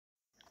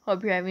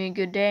Hope you're having a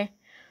good day.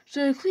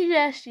 So in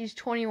Ecclesiastes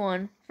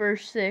 21,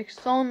 verse 6,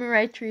 Solomon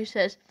writes where he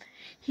says,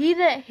 "He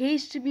that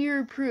hates to be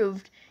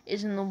reproved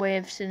is in the way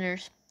of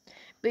sinners,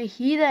 but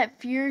he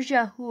that fears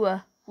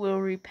Yahuah will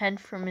repent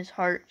from his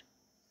heart."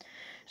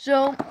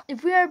 So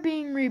if we are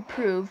being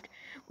reproved,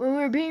 when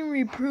we're being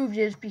reproved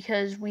is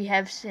because we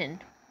have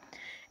sinned.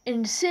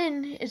 And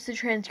sin is the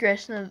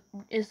transgression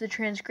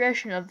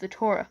of the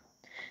Torah.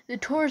 The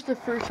Torah is the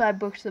first 5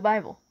 books of the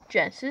Bible: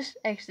 Genesis,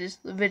 Exodus,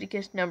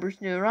 Leviticus, Numbers,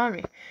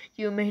 Deuteronomy.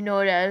 You may know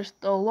it as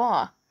the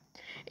law.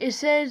 It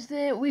says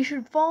that we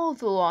should follow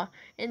the law,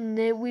 and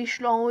that we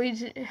should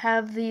always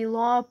have the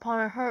law upon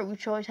our heart. We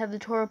should always have the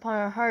Torah upon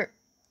our heart.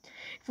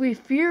 If we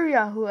fear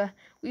Yahuah,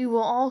 we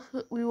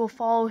will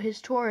follow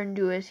His Torah and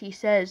do as He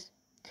says.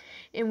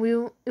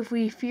 And if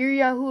we fear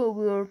Yahuah,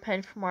 we will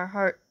repent from our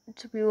heart.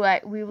 So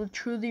we will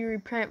truly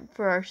repent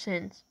for our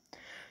sins.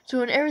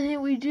 So in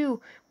everything we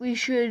do, we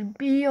should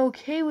be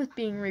okay with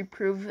being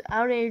reproved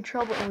without any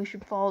trouble, and we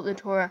should follow the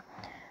Torah.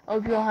 I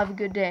hope you all have a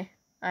good day.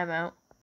 I'm out.